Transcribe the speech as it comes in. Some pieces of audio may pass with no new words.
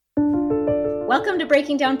Welcome to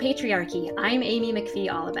Breaking Down Patriarchy. I'm Amy McPhee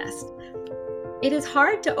Allebest. It is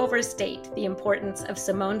hard to overstate the importance of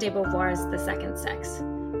Simone de Beauvoir's The Second Sex.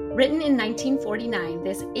 Written in 1949,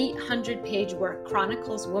 this 800-page work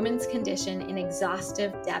chronicles woman's condition in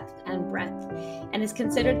exhaustive depth and breadth, and is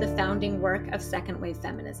considered the founding work of second-wave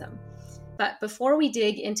feminism. But before we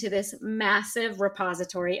dig into this massive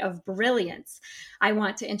repository of brilliance, I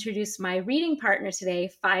want to introduce my reading partner today,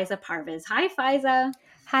 Faiza Parviz. Hi, Faiza.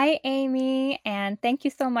 Hi, Amy, and thank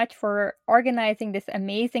you so much for organizing this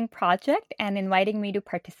amazing project and inviting me to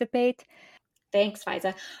participate. Thanks,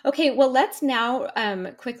 Faiza. Okay, well, let's now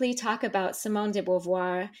quickly talk about Simone de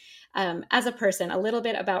Beauvoir as a person, a little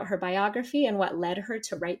bit about her biography and what led her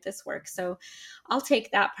to write this work. So I'll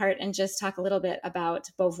take that part and just talk a little bit about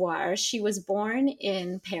Beauvoir. She was born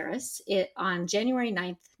in Paris on January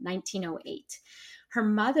 9th, 1908. Her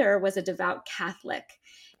mother was a devout Catholic.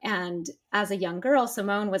 And as a young girl,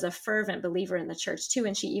 Simone was a fervent believer in the church too,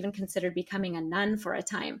 and she even considered becoming a nun for a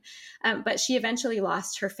time. But she eventually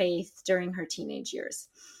lost her faith during her teenage years.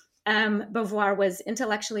 Beauvoir was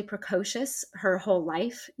intellectually precocious her whole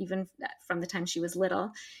life, even from the time she was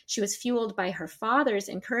little. She was fueled by her father's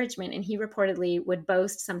encouragement, and he reportedly would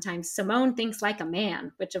boast sometimes, "Simone thinks like a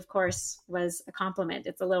man," which of course was a compliment.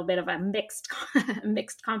 It's a little bit of a mixed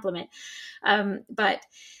compliment.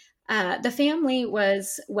 The family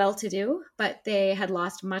was well-to-do, but they had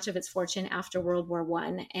lost much of its fortune after World War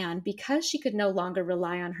I. And because she could no longer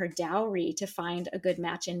rely on her dowry to find a good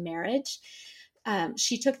match in marriage,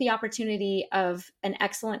 she took the opportunity of an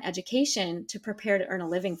excellent education to prepare to earn a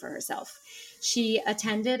living for herself. She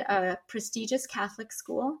attended a prestigious Catholic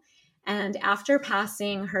school, and after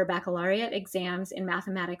passing her baccalaureate exams in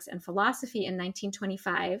mathematics and philosophy in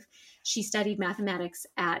 1925, she studied mathematics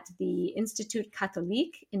at the Institut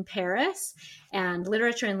Catholique in Paris and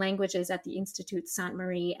literature and languages at the Institut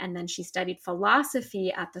Sainte-Marie, and then she studied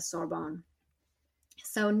philosophy at the Sorbonne.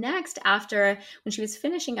 So next, when she was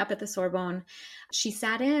finishing up at the Sorbonne, she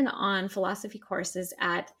sat in on philosophy courses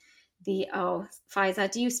at Faiza,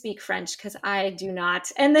 do you speak French? Because I do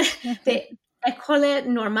not. And the École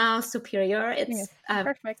Normale Supérieure. It's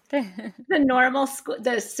perfect. The normal school,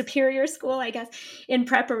 the superior school, I guess, in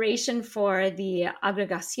preparation for the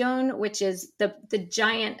agrégation, which is the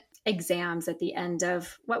giant exams at the end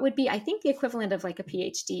of what would be, I think, the equivalent of like a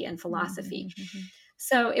PhD in philosophy. Mm-hmm.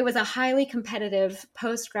 So it was a highly competitive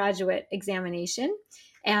postgraduate examination,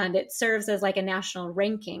 and it serves as like a national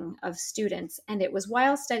ranking of students. And it was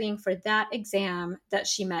while studying for that exam that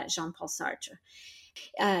she met Jean-Paul Sartre.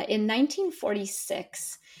 In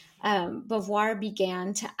 1946, Beauvoir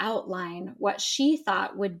began to outline what she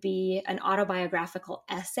thought would be an autobiographical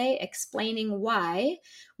essay explaining why,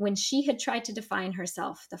 when she had tried to define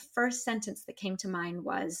herself, the first sentence that came to mind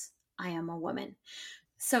was, "I am a woman."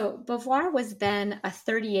 So Beauvoir was then a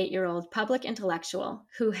 38-year-old public intellectual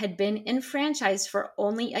who had been enfranchised for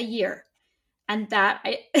only a year. And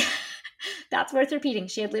that's worth repeating.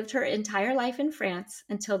 She had lived her entire life in France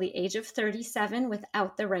until the age of 37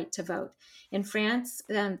 without the right to vote. In France,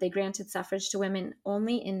 they granted suffrage to women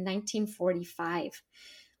only in 1945.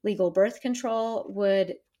 Legal birth control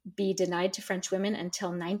would be denied to French women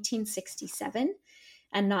until 1967.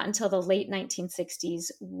 And not until the late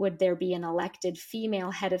 1960s would there be an elected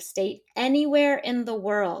female head of state anywhere in the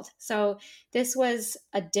world. So this was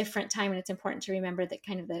a different time, and it's important to remember that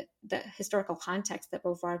kind of the historical context that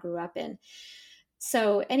Beauvoir grew up in.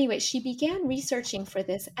 So anyway, she began researching for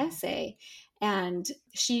this essay, and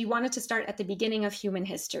she wanted to start at the beginning of human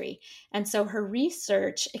history. And so her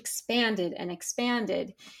research expanded and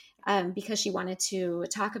expanded, because she wanted to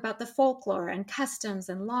talk about the folklore and customs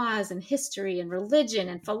and laws and history and religion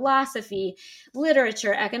and philosophy,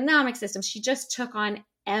 literature, economic systems. She just took on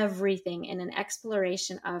everything in an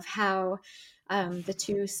exploration of how the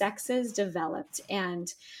two sexes developed.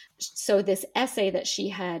 And so this essay that she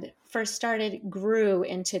had first started grew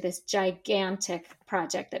into this gigantic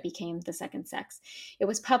project that became The Second Sex. It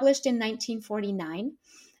was published in 1949.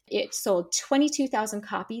 It sold 22,000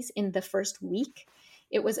 copies in the first week.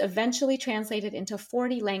 It was eventually translated into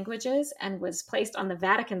 40 languages and was placed on the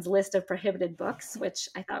Vatican's list of prohibited books, which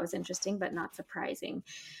I thought was interesting, but not surprising.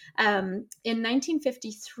 In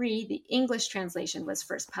 1953, the English translation was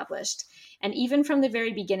first published. And even from the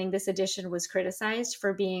very beginning, this edition was criticized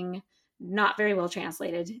for being not very well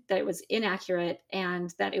translated, that it was inaccurate,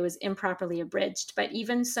 and that it was improperly abridged. But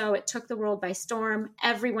even so, it took the world by storm.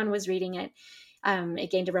 Everyone was reading it.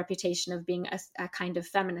 It gained a reputation of being a kind of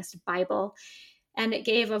feminist Bible. And it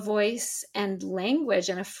gave a voice and language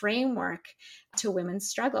and a framework to women's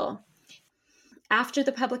struggle. After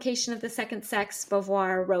the publication of The Second Sex,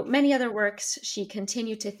 Beauvoir wrote many other works. She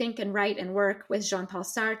continued to think and write and work with Jean-Paul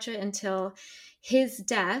Sartre until his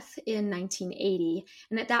death in 1980.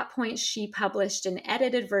 And at that point, she published an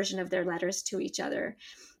edited version of their letters to each other.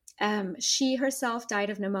 She herself died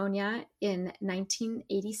of pneumonia in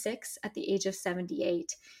 1986 at the age of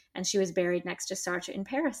 78. And she was buried next to Sartre in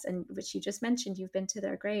Paris, and which you just mentioned, you've been to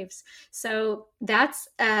their graves. So that's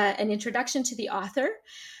an introduction to the author.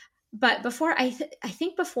 But before I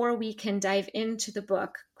think before we can dive into the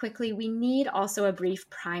book quickly, we need also a brief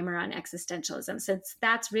primer on existentialism, since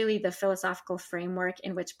that's really the philosophical framework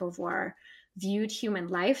in which Beauvoir viewed human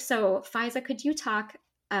life. So Faiza, could you talk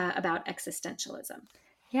about existentialism?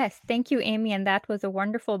 Yes, thank you, Amy. And that was a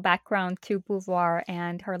wonderful background to Beauvoir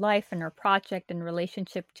and her life and her project and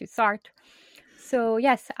relationship to Sartre. So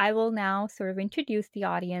yes, I will now sort of introduce the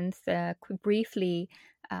audience briefly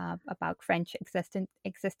about French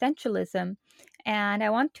existentialism. And I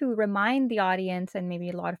want to remind the audience, and maybe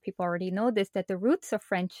a lot of people already know this, that the roots of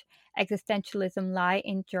French existentialism lie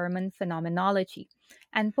in German phenomenology.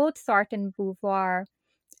 And both Sartre and Beauvoir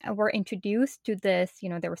were introduced to this.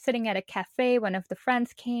 They were sitting at a cafe. One of the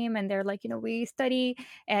friends came and they're like, we study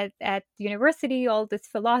at university all this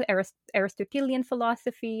Aristotelian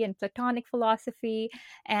philosophy and Platonic philosophy.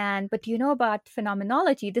 But do you know about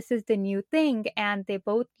phenomenology? This is the new thing. And they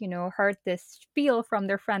both, heard this spiel from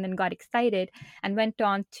their friend and got excited and went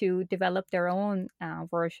on to develop their own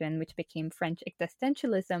version, which became French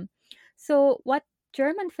existentialism. So what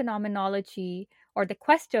German phenomenology, or the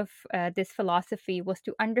quest of this philosophy, was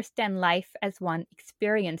to understand life as one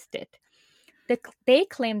experienced it. They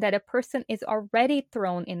claim that a person is already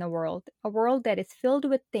thrown in a world that is filled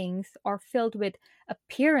with things or filled with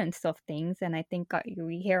appearance of things. And I think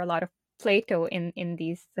we hear a lot of Plato in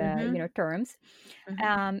these terms.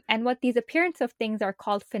 And what these appearance of things are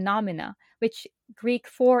called phenomena, which Greek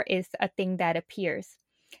for is a thing that appears.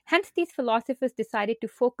 Hence, these philosophers decided to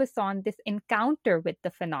focus on this encounter with the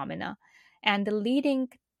phenomena. And the leading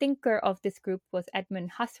thinker of this group was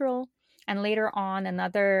Edmund Husserl, and later on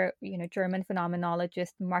another German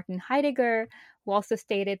phenomenologist, Martin Heidegger, who also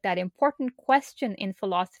stated that important question in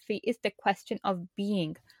philosophy is the question of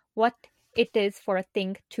being, what it is for a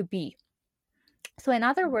thing to be. So in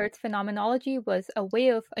other words, phenomenology was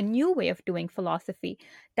a new way of doing philosophy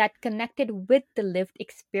that connected with the lived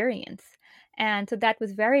experience. And so that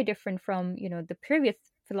was very different from, the previous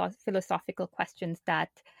philosophical questions that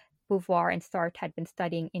Beauvoir and Sartre had been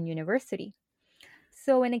studying in university.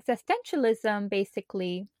 So in existentialism,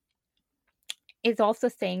 basically, is also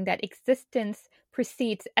saying that existence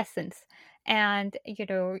precedes essence. And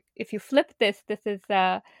if you flip this is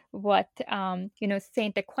what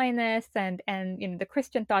Saint Aquinas and the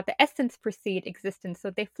Christian thought, the essence precedes existence. So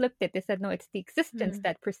they flipped it. They said no, it's the existence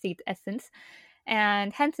that precedes essence.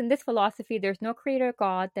 And hence in this philosophy, there's no creator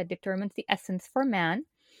God that determines the essence for man.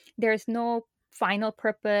 There's no final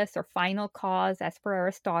purpose or final cause as per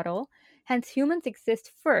Aristotle. Hence humans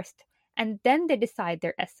exist first and then they decide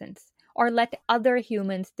their essence, or let other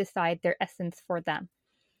humans decide their essence for them.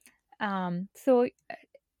 So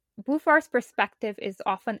Beauvoir's perspective is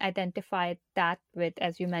often identified that with,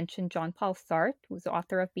 as you mentioned, Jean-Paul Sartre, who's the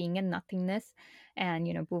author of Being and Nothingness, and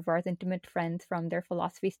Beauvoir's intimate friends from their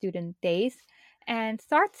philosophy student days. And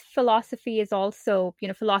Sartre's philosophy is also,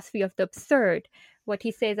 philosophy of the absurd. What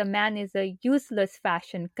he says, a man is a useless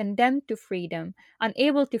fashion, condemned to freedom,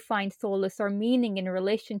 unable to find solace or meaning in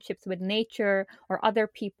relationships with nature or other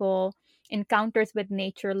people. Encounters with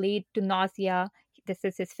nature lead to nausea. This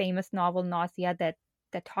is his famous novel, Nausea, that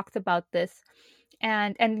talks about this.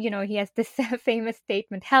 And he has this famous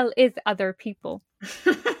statement, hell is other people.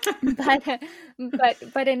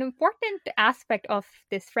 but an important aspect of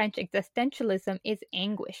this French existentialism is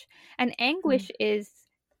anguish. And anguish is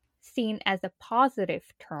seen as a positive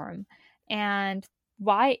term. And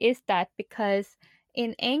why is that? Because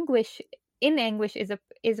in anguish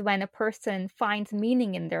is when a person finds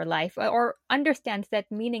meaning in their life, or understands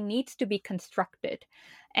that meaning needs to be constructed,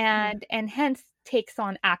 and hence takes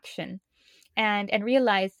on action, and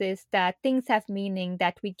realizes that things have meaning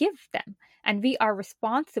that we give them, and we are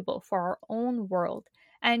responsible for our own world.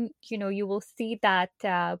 And you will see that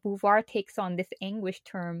Beauvoir takes on this anguish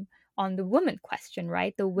term on the woman question,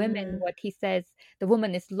 right? The women, what he says, the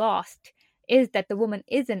woman is lost, is that the woman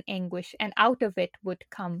is in anguish, and out of it would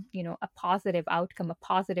come, a positive outcome, a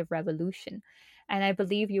positive revolution. And I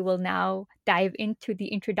believe you will now dive into the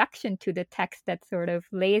introduction to the text that sort of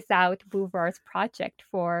lays out Beauvoir's project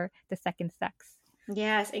for The Second Sex.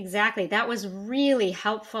 Yes, exactly. That was really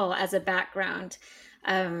helpful as a background,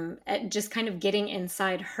 at just kind of getting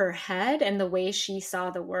inside her head and the way she saw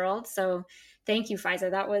the world. So Thank you,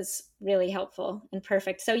 Faiza. That was really helpful and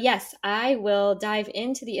perfect. So, yes, I will dive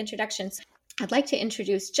into the introduction. I'd like to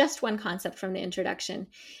introduce just one concept from the introduction,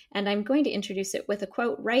 and I'm going to introduce it with a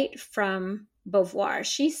quote right from Beauvoir.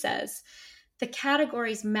 She says, "The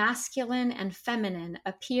categories masculine and feminine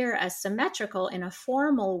appear as symmetrical in a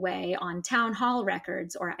formal way on town hall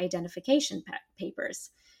records or identification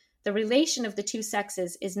papers. The relation of the two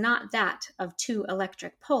sexes is not that of two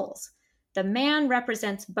electric poles. The man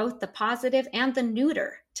represents both the positive and the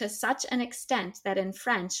neuter to such an extent that in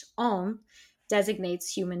French, homme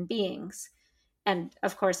designates human beings." And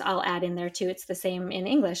of course, I'll add in there too, it's the same in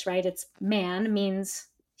English, right? It's man means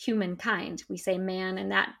humankind. We say man,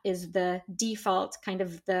 and that is the default, kind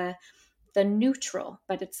of the neutral,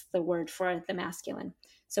 but it's the word for the masculine.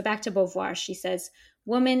 So back to Beauvoir, she says,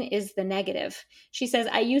 "Woman is the negative." She says,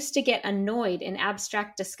 "I used to get annoyed in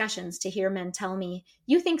abstract discussions to hear men tell me,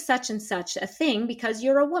 'You think such and such a thing because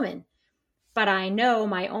you're a woman.' But I know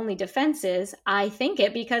my only defense is, I think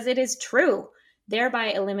it because it is true, thereby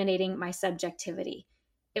eliminating my subjectivity.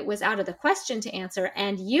 It was out of the question to answer,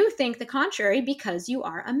 and you think the contrary because you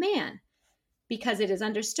are a man. Because it is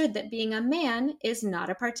understood that being a man is not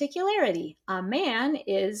a particularity. A man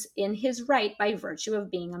is in his right by virtue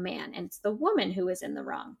of being a man, and it's the woman who is in the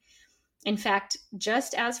wrong. In fact,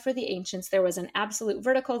 just as for the ancients, there was an absolute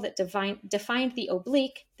vertical that defined the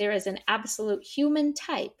oblique, there is an absolute human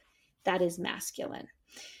type that is masculine."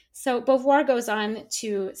 So Beauvoir goes on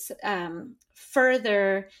to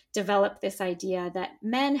further develop this idea that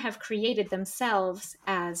men have created themselves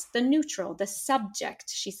as the neutral, the subject.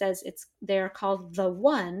 She says they're called the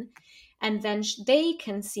one, and then they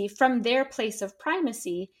conceive from their place of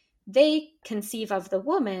primacy, they conceive of the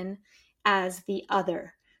woman as the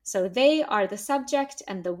other. So they are the subject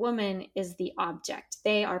and the woman is the object.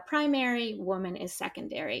 They are primary, woman is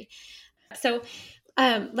secondary. So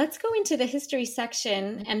let's go into the history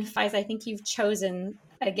section. And Faiz, I think you've chosen,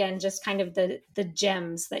 again, just kind of the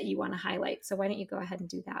gems that you want to highlight. So why don't you go ahead and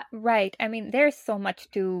do that? Right. I mean, there's so much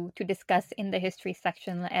to discuss in the history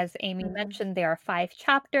section. As Amy Mhm. mentioned, there are 5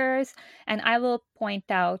 chapters, and I will point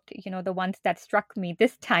out, the ones that struck me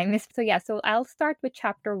this time. So I'll start with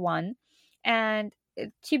chapter 1, and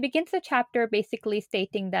she begins the chapter basically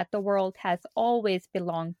stating that the world has always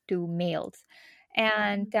belonged to males,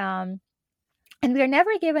 and and we are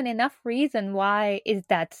never given enough reason why is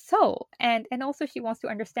that so, and also she wants to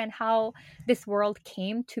understand how this world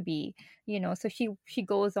came to be. So she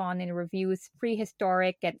goes on and reviews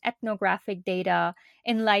prehistoric and ethnographic data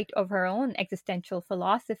in light of her own existential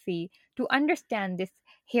philosophy to understand this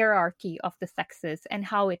hierarchy of the sexes and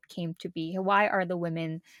how it came to be. Why are the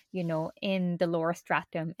women in the lower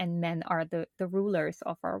stratum and men are the rulers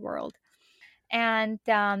of our world? And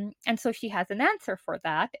so she has an answer for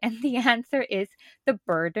that, and the answer is the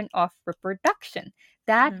burden of reproduction.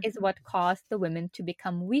 That is Mhm. what caused the women to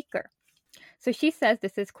become weaker. So she says,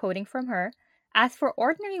 this is quoting from her, "As for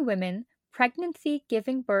ordinary women, pregnancy,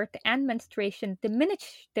 giving birth, and menstruation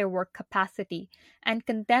diminish their work capacity and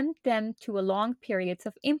condemn them to a long periods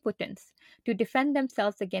of impotence to defend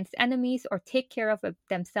themselves against enemies or take care of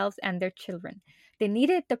themselves and their children. They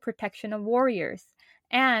needed the protection of warriors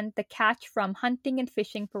and the catch from hunting and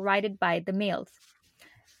fishing provided by the males.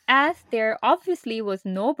 As there obviously was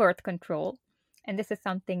no birth control," and this is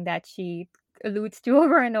something that she alludes to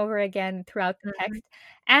over and over again throughout the Mhm. text,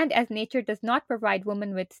 "and as nature does not provide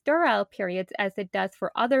women with sterile periods as it does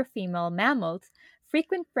for other female mammals,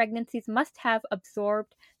 frequent pregnancies must have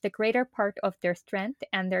absorbed the greater part of their strength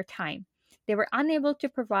and their time. They were unable to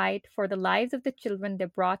provide for the lives of the children they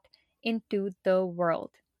brought into the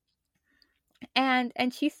world."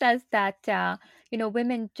 And she says that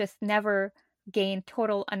women just never gain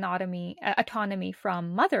total autonomy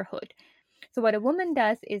from motherhood. So what a woman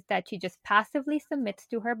does is that she just passively submits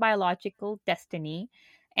to her biological destiny,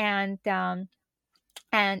 and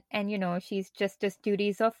she's just does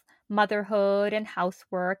duties of motherhood and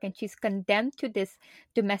housework, and she's condemned to this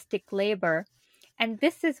domestic labor, and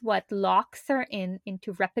this is what locks her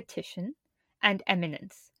into repetition and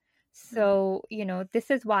eminence. So this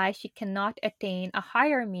is why she cannot attain a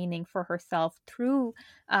higher meaning for herself through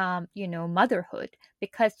motherhood,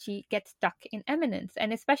 because she gets stuck in eminence.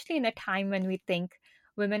 And especially in a time when we think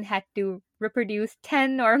women had to reproduce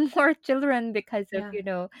 10 or more children because of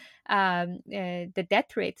Yeah. the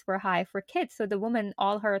death rates were high for kids. So the woman,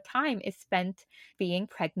 all her time is spent being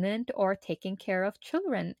pregnant or taking care of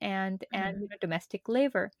children and Mhm. domestic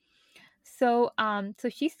labor. So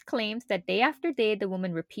she claims that day after day the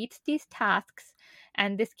woman repeats these tasks,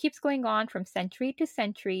 and this keeps going on from century to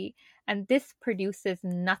century, and this produces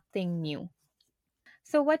nothing new.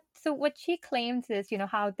 So what she claims is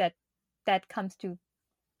how that that comes to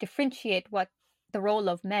differentiate what the role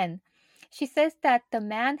of men. She says that the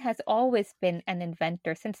man has always been an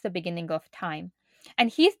inventor since the beginning of time. And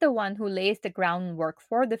he's the one who lays the groundwork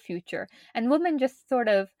for the future. And women just sort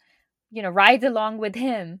of, rides along with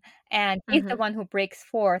him. And he's the Mm-hmm. one who breaks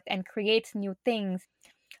forth and creates new things.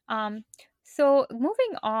 Um, so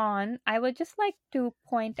moving on, I would just like to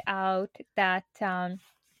point out that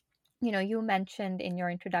you mentioned in your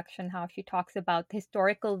introduction how she talks about the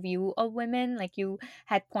historical view of women. Like you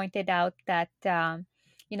had pointed out that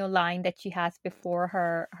line that she has before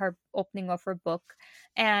her opening of her book,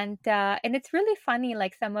 and it's really funny.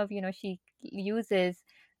 Like some of she uses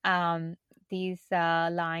um, these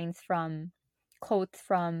lines from quotes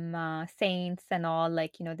from saints and all,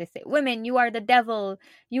 like they say, women, you are the devil,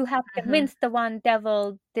 you have Mm-hmm. convinced the one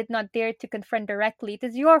devil did not dare to confront directly, it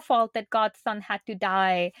is your fault that God's son had to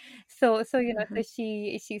die. So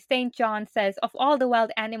she Saint John says, of all the wild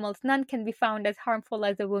animals none can be found as harmful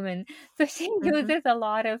as a woman. So she Mm-hmm. uses a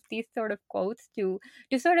lot of these sort of quotes to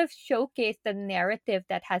sort of showcase the narrative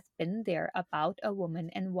that has been there about a woman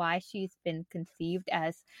and why she's been conceived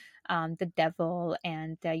as the devil,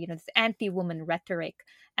 and this anti-woman rhetoric,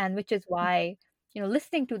 and which is why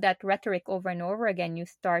listening to that rhetoric over and over again, you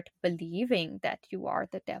start believing that you are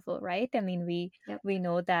the devil, right? I mean, Yep. we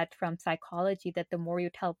know that from psychology, that the more you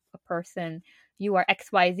tell a person you are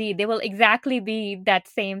XYZ, they will exactly be that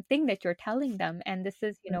same thing that you're telling them. And this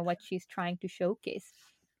is what she's trying to showcase.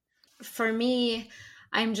 For me,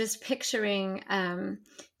 I'm just picturing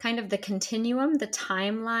kind of the continuum, the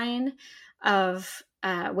timeline of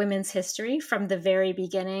women's history from the very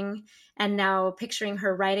beginning. And now picturing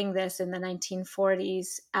her writing this in the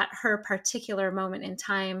 1940s at her particular moment in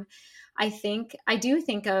time. I do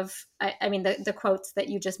think of, I mean, the quotes that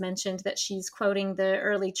you just mentioned, that she's quoting the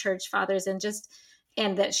early church fathers,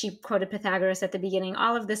 and that she quoted Pythagoras at the beginning,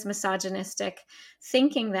 all of this misogynistic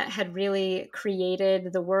thinking that had really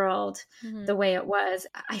created the world Mm-hmm. the way it was.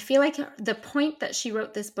 I feel like the point that she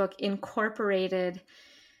wrote this book incorporated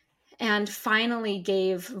and finally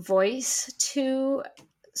gave voice to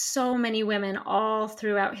so many women all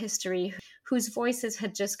throughout history whose voices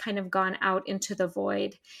had just kind of gone out into the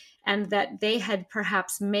void, and that they had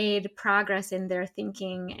perhaps made progress in their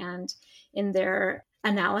thinking and in their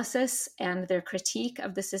analysis and their critique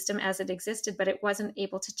of the system as it existed, but it wasn't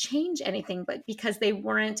able to change anything, but because they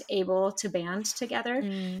weren't able to band together.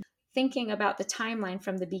 Mm. Thinking about the timeline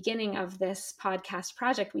from the beginning of this podcast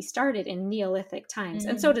project, we started in Neolithic times,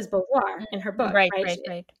 and so Mm. does Beauvoir in her book, Right, right? right,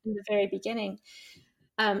 right. In the very beginning.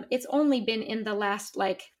 It's only been in the last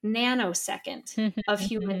like nanosecond of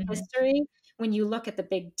human history, when you look at the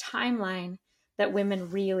big timeline, that women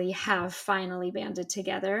really have finally banded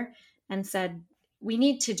together and said, we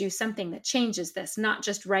need to do something that changes this, not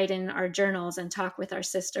just write in our journals and talk with our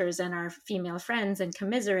sisters and our female friends and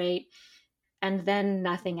commiserate, and then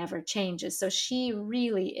nothing ever changes. So she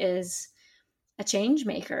really is a change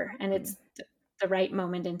maker, and it's the right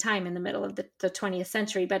moment in time in the middle of the 20th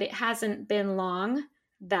century. But it hasn't been long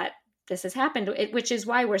that this has happened, which is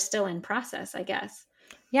why we're still in process, I guess.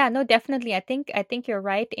 Yeah, no, definitely. I think you're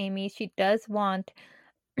right, Amy. She does want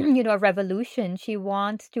a revolution. She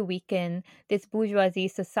wants to weaken this bourgeoisie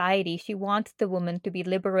society. She wants the woman to be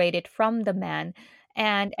liberated from the man.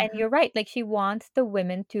 And Mm-hmm. you're right, like she wants the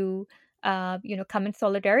women to come in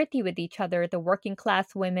solidarity with each other, the working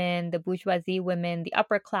class women, the bourgeoisie women, the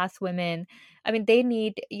upper class women. I mean, they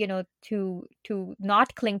need, to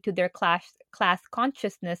not cling to their class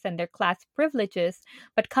consciousness and their class privileges,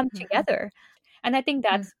 but come Mm-hmm. together. And I think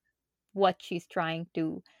that's what she's trying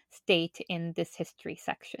to state in this history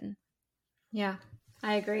section. Yeah,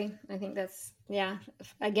 I agree. I think that's, yeah,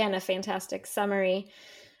 again, a fantastic summary.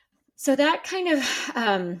 So that kind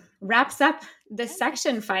of wraps up this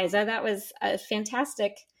section, Faiza. That was a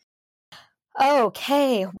fantastic.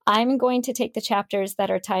 Okay, I'm going to take the chapters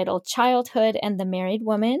that are titled Childhood and the Married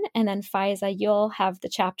Woman, and then Faiza, you'll have the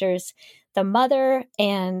chapters The Mother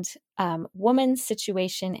and Woman's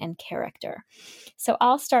Situation and Character. So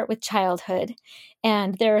I'll start with childhood,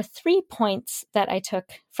 and there are 3 points that I took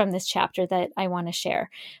from this chapter that I want to share.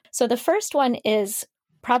 So the first one is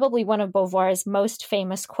probably one of Beauvoir's most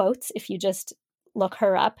famous quotes. If you just look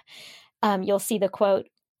her up, you'll see the quote,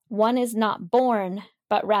 "One is not born,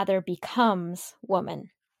 but rather becomes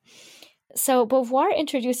woman." So Beauvoir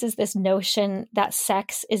introduces this notion that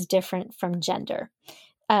sex is different from gender.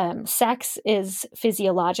 Sex is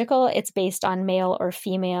physiological. It's based on male or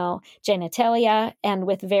female genitalia. And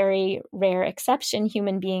with very rare exception,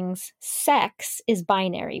 human beings' sex is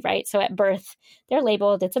binary, right? So at birth, they're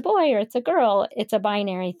labeled, it's a boy or it's a girl. It's a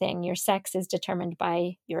binary thing. Your sex is determined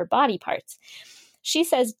by your body parts. she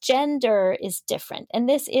says gender is different. And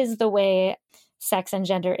this is the way sex and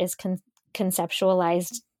gender is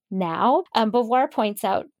conceptualized now. Beauvoir points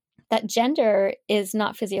out that gender is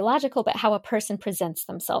not physiological, but how a person presents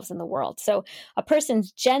themselves in the world. So a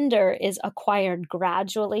person's gender is acquired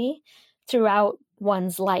gradually throughout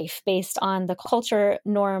one's life based on the culture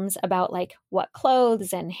norms about like what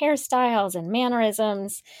clothes and hairstyles and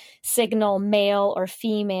mannerisms signal male or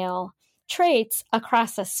female traits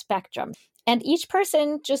across a spectrum. And each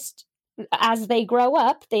person, just as they grow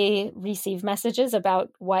up, they receive messages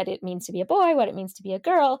about what it means to be a boy, what it means to be a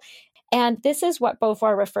girl. And this is what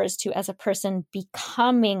Beauvoir refers to as a person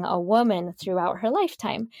becoming a woman throughout her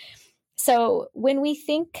lifetime. So when we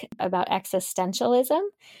think about existentialism,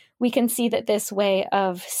 we can see that this way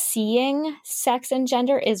of seeing sex and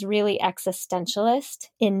gender is really existentialist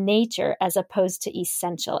in nature as opposed to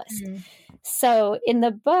essentialist. Mm. So in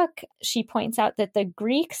the book, she points out that the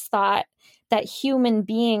Greeks thought that human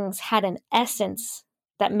beings had an essence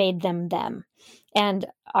that made them them. And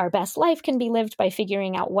our best life can be lived by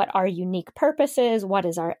figuring out what our unique purpose is, what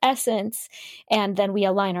is our essence, and then we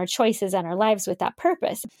align our choices and our lives with that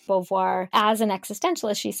purpose. Beauvoir, as an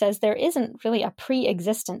existentialist, she says there isn't really a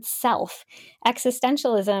pre-existent self.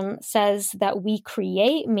 Existentialism says that we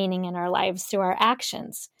create meaning in our lives through our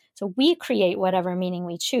actions. So we create whatever meaning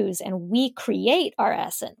we choose, and we create our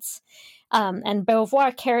essence. And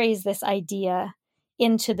Beauvoir carries this idea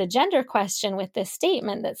into the gender question with this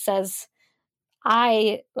statement that says,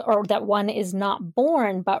 that one is not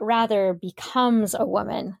born, but rather becomes a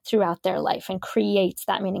woman throughout their life and creates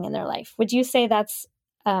that meaning in their life. Would you say that's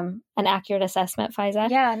an accurate assessment, Faiza?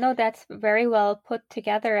 Yeah, no, that's very well put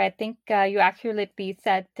together. I think you accurately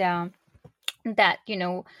said that,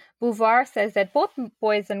 Beauvoir says that both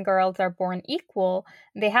boys and girls are born equal.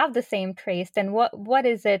 They have the same traits. And what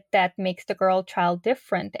is it that makes the girl child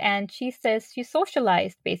different? And she says she's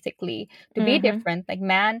socialized basically to be different. Like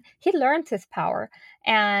man, he learns his power.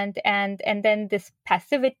 And then this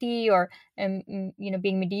passivity or,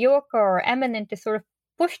 being mediocre or eminent is sort of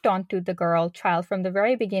pushed onto the girl child from the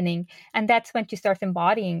very beginning. And that's when she starts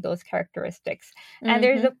embodying those characteristics. And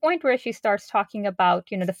there's a point where she starts talking about,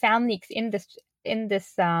 the family in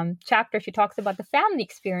this chapter. She talks about the family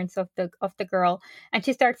experience of the girl, and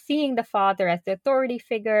she starts seeing the father as the authority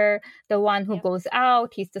figure, the one who goes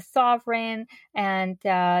out, he's the sovereign, and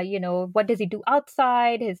what does he do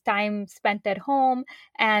outside, his time spent at home.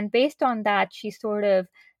 And based on that, she sort of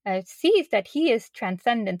sees that he is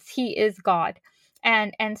transcendence, he is God.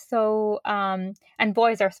 And so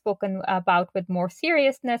boys are spoken about with more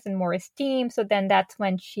seriousness and more esteem. So then that's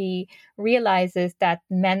when she realizes that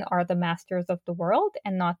men are the masters of the world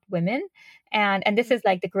and not women. And this is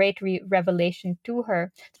like the great revelation to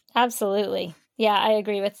her. Absolutely. Yeah, I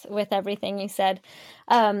agree with everything you said.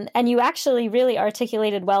 And you actually really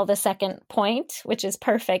articulated well the second point, which is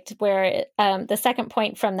perfect, where the second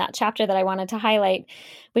point from that chapter that I wanted to highlight,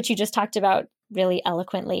 which you just talked about really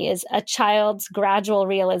eloquently, is a child's gradual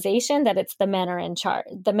realization that it's the men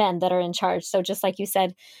that are in charge. So just like you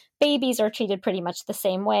said, babies are treated pretty much the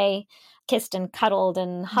same way, kissed and cuddled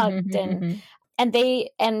and hugged, and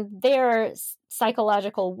their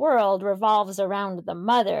psychological world revolves around the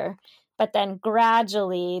mother. But then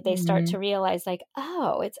gradually they start to realize like,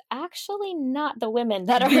 oh, it's actually not the women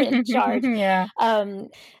that are in charge. Yeah.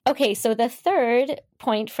 Okay, so the third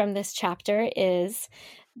point from this chapter is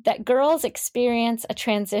that girls experience a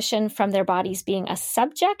transition from their bodies being a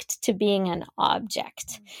subject to being an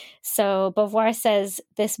object. So Beauvoir says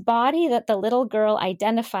this body that the little girl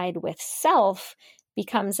identified with self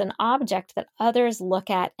becomes an object that others look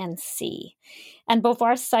at and see. And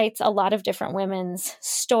Beauvoir cites a lot of different women's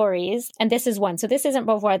stories, and this is one. So this isn't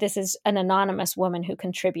Beauvoir, this is an anonymous woman who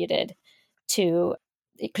contributed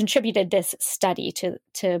this study to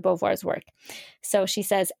Beauvoir's work. So she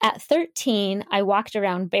says, at 13, I walked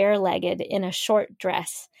around bare-legged in a short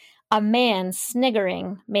dress. A man,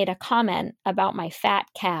 sniggering, made a comment about my fat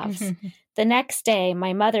calves. The next day,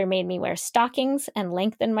 my mother made me wear stockings and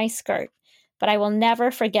lengthen my skirt. But I will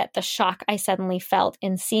never forget the shock I suddenly felt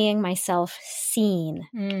in seeing myself seen.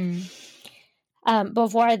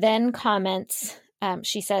 Beauvoir then comments,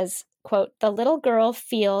 she says, quote, the little girl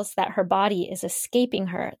feels that her body is escaping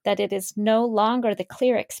her, that it is no longer the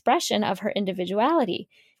clear expression of her individuality.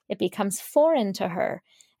 It becomes foreign to her,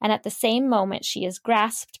 and at the same moment she is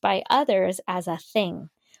grasped by others as a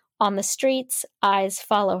thing. On the streets, eyes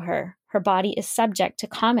follow her. Her body is subject to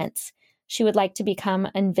comments. She would like to become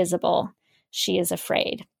invisible. She is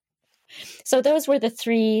afraid. So those were the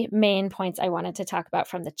three main points I wanted to talk about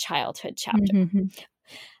from the childhood chapter.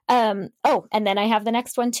 And then I have the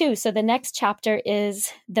next one too. So the next chapter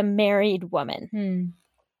is the married woman.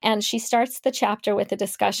 And she starts the chapter with a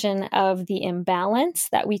discussion of the imbalance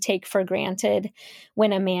that we take for granted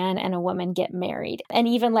when a man and a woman get married. And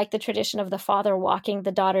even like the tradition of the father walking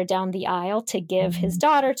the daughter down the aisle to give his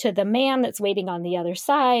daughter to the man that's waiting on the other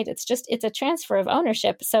side. It's a transfer of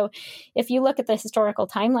ownership. So if you look at the historical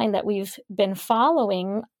timeline that we've been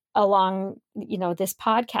following along, this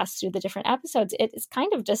podcast through the different episodes, it is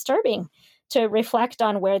kind of disturbing to reflect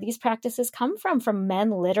on where these practices come from men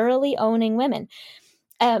literally owning women.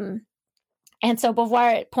 And so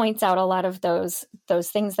Beauvoir points out a lot of those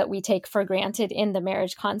things that we take for granted in the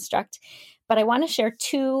marriage construct. But I want to share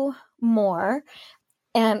two more.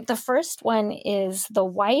 And the first one is the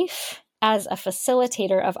wife as a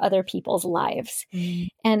facilitator of other people's lives.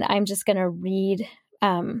 And I'm just going to read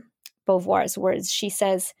Beauvoir's words. She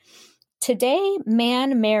says, "Today,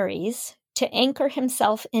 man marries to anchor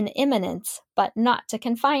himself in immanence, but not to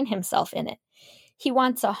confine himself in it. He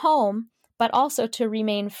wants a home, but also to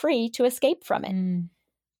remain free to escape from it.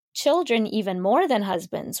 Children, even more than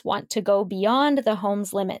husbands, want to go beyond the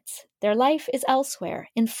home's limits. Their life is elsewhere,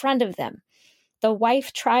 in front of them. The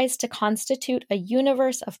wife tries to constitute a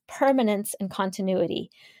universe of permanence and continuity.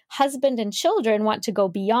 Husband and children want to go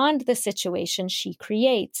beyond the situation she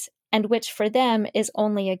creates, and which for them is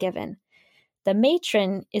only a given. The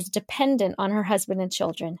matron is dependent on her husband and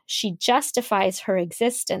children. She justifies her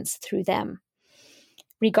existence through them.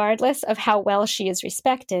 Regardless of how well she is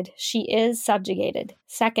respected, she is subjugated,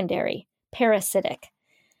 secondary, parasitic.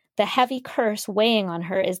 The heavy curse weighing on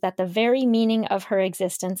her is that the very meaning of her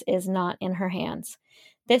existence is not in her hands.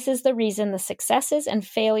 This is the reason the successes and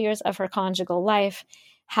failures of her conjugal life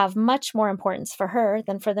have much more importance for her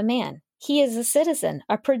than for the man. He is a citizen,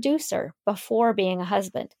 a producer, before being a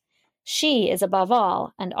husband. She is above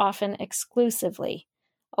all, and often exclusively,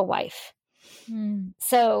 a wife."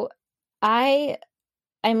 So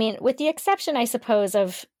I mean, with the exception, I suppose,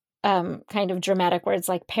 of kind of dramatic words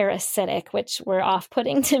like parasitic, which were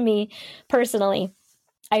off-putting to me personally,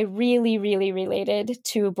 I really, really related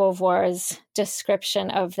to Beauvoir's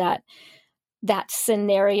description of that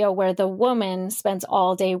scenario where the woman spends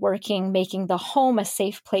all day working, making the home a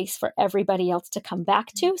safe place for everybody else to come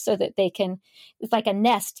back to so that it's like a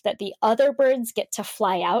nest that the other birds get to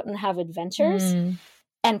fly out and have adventures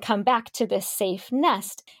and come back to this safe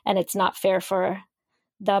nest. And it's not fair for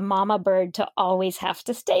the mama bird to always have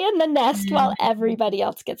to stay in the nest while everybody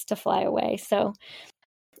else gets to fly away. So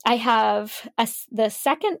I have the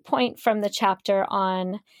second point from the chapter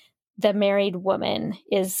on the married woman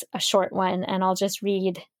is a short one, and I'll just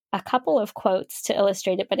read a couple of quotes to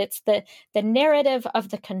illustrate it, but it's the narrative of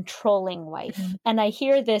the controlling wife. And I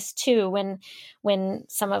hear this too when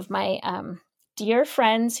some of my dear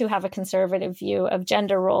friends who have a conservative view of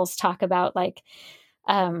gender roles talk about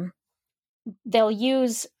they'll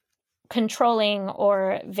use controlling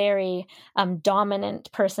or very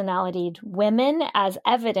dominant personalitied women as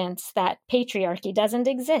evidence that patriarchy doesn't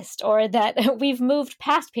exist, or that we've moved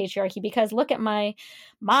past patriarchy because look at my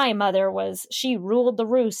mother she ruled the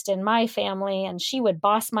roost in my family and she would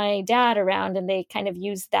boss my dad around. And they kind of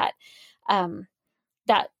use that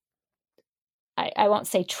I won't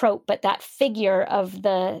say trope, but that figure of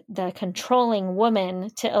the controlling woman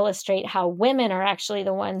to illustrate how women are actually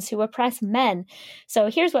the ones who oppress men. So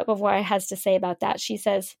here's what Beauvoir has to say about that. She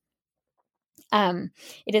says,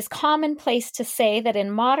 it is commonplace to say that in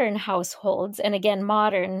modern households, and again,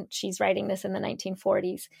 modern, she's writing this in the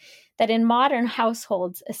 1940s, that in modern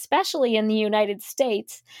households, especially in the United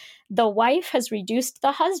States, the wife has reduced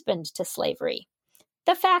the husband to slavery.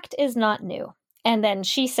 The fact is not new. And then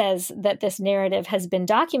she says that this narrative has been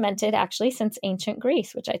documented actually since ancient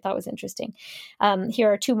Greece, which I thought was interesting.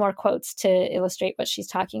 Here are two more quotes to illustrate what she's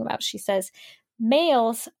talking about. She says,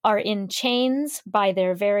 "Males are in chains by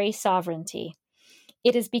their very sovereignty.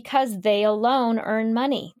 It is because they alone earn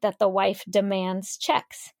money that the wife demands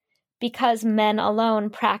checks. Because men alone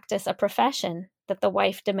practice a profession that the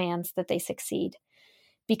wife demands that they succeed.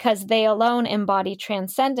 Because they alone embody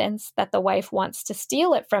transcendence that the wife wants to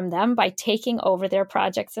steal it from them by taking over their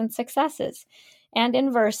projects and successes. And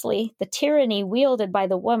inversely, the tyranny wielded by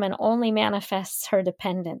the woman only manifests her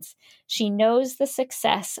dependence. She knows the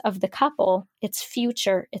success of the couple, its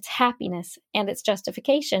future, its happiness, and its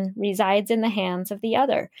justification resides in the hands of the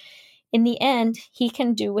other. In the end, he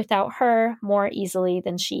can do without her more easily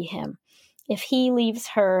than she him. If he leaves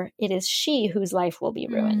her, it is she whose life will be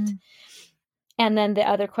ruined." And then the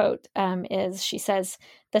other quote is, she says,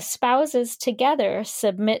 "The spouses together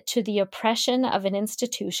submit to the oppression of an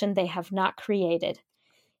institution they have not created.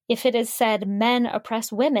 If it is said men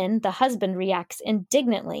oppress women, the husband reacts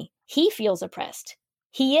indignantly. He feels oppressed.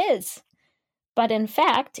 He is. But in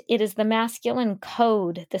fact, it is the masculine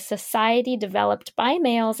code, the society developed by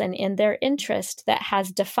males and in their interest, that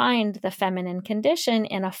has defined the feminine condition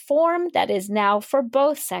in a form that is now for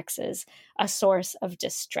both sexes a source of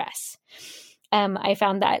distress. I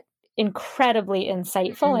found that incredibly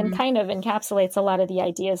insightful and kind of encapsulates a lot of the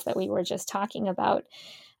ideas that we were just talking about.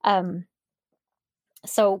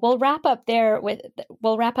 So we'll wrap up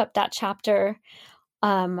that chapter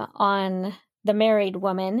on the married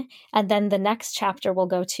woman, and then the next chapter we'll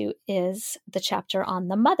go to is the chapter on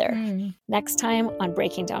the mother. Next time on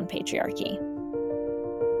Breaking Down Patriarchy.